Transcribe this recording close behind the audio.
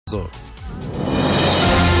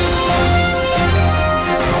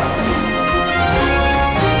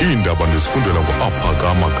Iindaba ndizifundela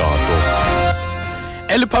ngo-Aphakama Gato.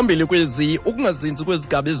 Eliphambili kwezi ukungazinzi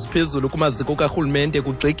kwezigaba eziphezulu kumaziko karhulumente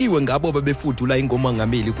kugxikiwe ngabo babefudula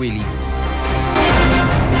ingomongameli kweli.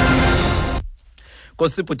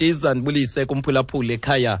 Kosibhutiza ndibulise kumphulaphula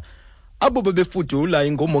ekhaya. Abo babefudula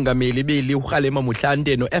ingomongameli beli uRhalema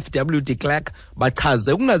Motlanthe no-FW de Klerk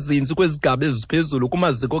bachaze ukungazinzi kwezigaba eziphezulu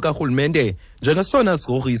kumaziko karhulumente njengesona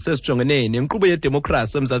sigrogriso esijongene nenkqubo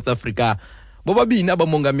yeDemocracy emZantsi Afrika. Bobabini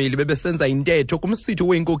abamongameli bebesenza intetho kumsitho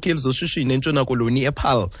weenkokheli zoshishino eNtshona Koloni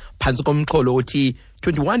ePaarl phantsi komxholo othi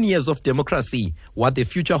 21 years of democracy, what the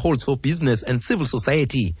future holds for business and civil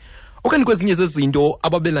society. Okanye kwezinye zezinto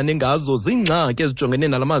ababelane ngazo ziingxaki ezijongene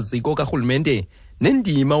nalamaziko karhulumente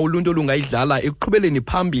nendima uluntu olungayidlala ekuqhubeleni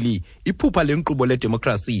phambili iphupha lenkqubo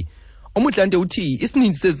leDemocracy. Motlanthe uthi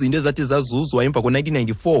isininzi sezinto ezathi zazuzwa emva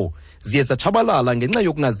ko-1994 ziye zatshabalala ngenxa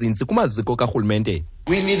yokungazinzi kumaziko karhulumente.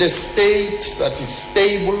 We need a state that is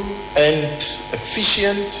stable and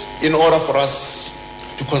efficient in order for us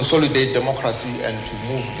to consolidate democracy and to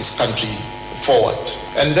move this country forward.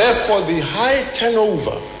 And therefore the high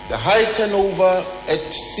turnover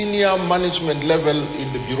at senior management level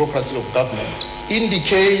in the bureaucracy of government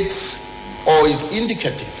indicates or is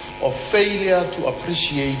indicative of failure to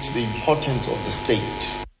appreciate the importance of the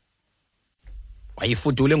state.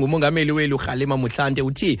 Wayifudule ngumongameli weli uRhalema Motlanthe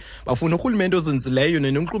uthi bafuna urhulumente ozinzileyo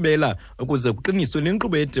nenkqubela ukuze kuqiniswe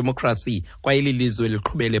nenkqubo yeDemocracy kwaye lilizwe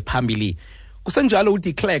liqhubele phambili. Kusenjalo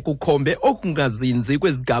uDe Klerk ukhombe okungazinzi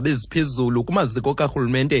kwezigaba eziphezulu kumaziko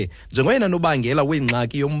karhulumente njengoyena nobangela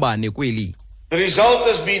wengxaki yombane kweli. The result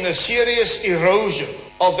has been a serious erosion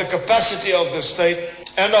of the capacity of the state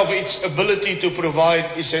and of its ability to provide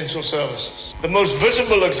essential services. The most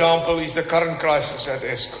visible example is the current crisis at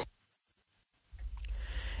Eskom.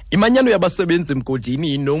 Imanyano yabasebenzi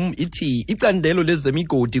mgodini ithi icandelo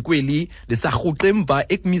lezemigodi kweli lisarhuqa emva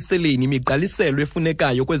ekumiseleni imigqaliselo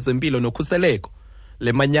efunekayo kwezempilo nokhuseleko.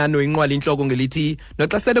 Le manyano inqwala inhloko ngelithi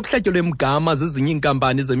noxa sele kuhlatyelwe emgama zezinye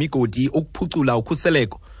iinkampani zemigodi ukuphucula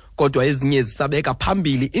ukhuseleko, kodwa ezinye zisabeka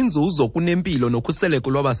phambili inzuzo kunempilo nokhuseleko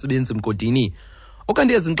lwabasebenzi mgodini.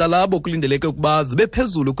 Okanti ezinkxalabo kulindeleke ukuba zibe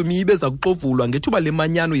phezulu kwimibe zakuxovulwa ngethuba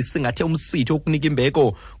lemanyano isingathe umsitho okunika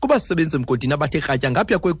imbeko kubasebenzi mgodini abathe kratya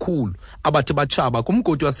ngapha kwekhulu abathi batshaba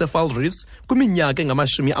kumgodi waseFall Reefs kwiminyaka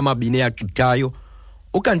engamashumi eyagqithayo.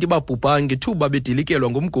 Okanti babhubha ngethuba bedilikelwa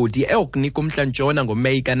ngumgodi eOkni kumntla-ntshona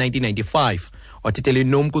ngoMeyi ka-1995. Wathethela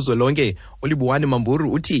nomkuzwelonke uLibuwane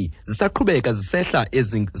Mamburu uthi zisaqhubeka zisehla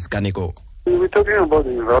ezi ziganeko. We're talking about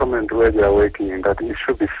the environment where they are working and that it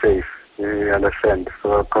should be safe. You understand?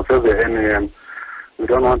 So, concerning the NAM, we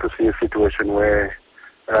don't want to see a situation where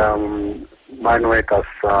mine workers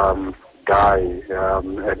die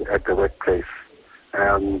at the workplace.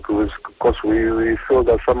 Because we feel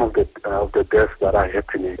that some of the deaths that are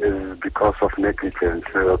happening is because of negligence.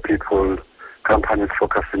 Companies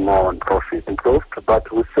focusing more on profit and growth,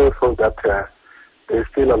 but we still feel that there's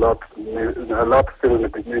still a lot still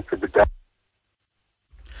needs to be done.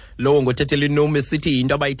 Lo ngothethela inom esithi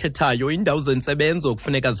into abayithethayo indawo zentsebenzo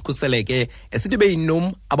kufuneka zikhuseleke esithi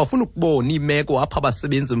beyinom abafuna ukubona imeko apha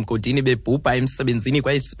abasebenzi mgodini bebhubha emsebenzini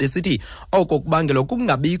kwayesithi oko kubangelwa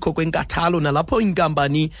kungabikho kwenkathalo nalapho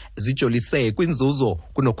inkampani zijolise kwinzuzo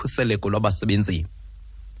kunokhuseleko lwabasebenzi.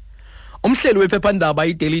 Umhleli wephephandaba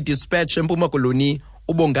iDaily Dispatch eMpuma Koloni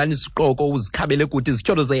ubongani siqoko uzikhabele kuthi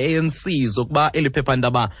izityholo ze-ANC zokuba eli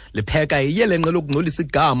phephandaba lipheka iyelenqe lokungcolisa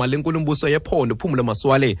igama lenkulumbuso yephondo Phumulo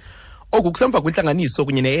Masualle. Oku kusemva kwintlanganiso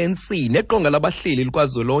kunye ne-ANC neqonga labahleli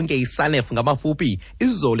likwazwelonke iSANEF ngamafuphi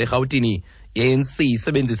izolo eRhawutini. I-ANC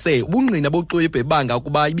isebenzise ubungqina boxwebhu ebanga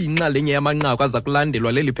ukuba ibiyinxalenye yamanqaku aza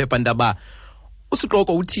kulandelwa leli phephandaba.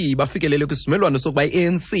 Usiqoko uthi bafikelele kwisivumelwano sokuba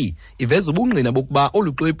i-ANC iveza ubungqina bokuba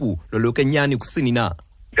olu xwebhu lolokenyani kusini na.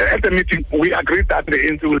 At the meeting, we agreed that the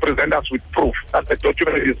ANC will present us with proof that the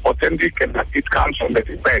document is authentic and that it comes from the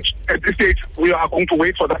dispatch. At this stage, we are going to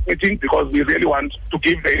wait for that meeting because we really want to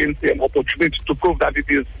give the ANC an opportunity to prove that it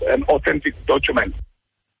is an authentic document.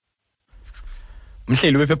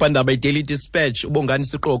 Umhleli wephephandaba iDaily Dispatch ubongani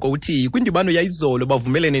siqoko uthi kwindibano yayizolo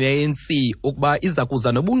bavumelene ne-ANC ukuba iza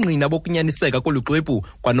kuza nobungqina bokunyaniseka koluxwebhu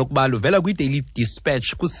kwanokuba luvela kwiDaily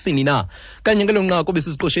Dispatch kusini na. Kanye ngelo nqako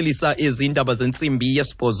besiziqoshelisa ezindaba zentsimbi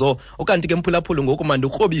yesibhozo okanti ke mphulaphula ngokumanda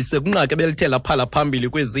ukrobise kunqake belithela phala phambili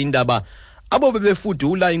kwezindaba Abo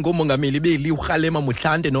bebefudula ingomongameli beli uRhalema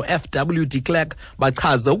Motlanthe no-FW de Klerk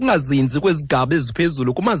bachaza ukungazinzi kwezigaba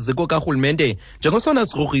eziphezulu kumaziko karhulumente njengesona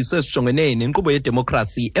sigrogriso esijongene nenkqubo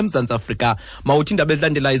yeDemocracy emZantsi Afrika. Mawuthi indaba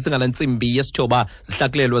ezilandelayo zingalantsimbi yesithoba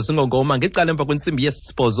zihlakulelwa zingongoma ngecala emva kwentsimbi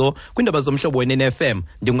yesibhozo kwindaba zomhlobo weNFM.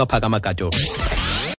 NdinguPhakama Gato.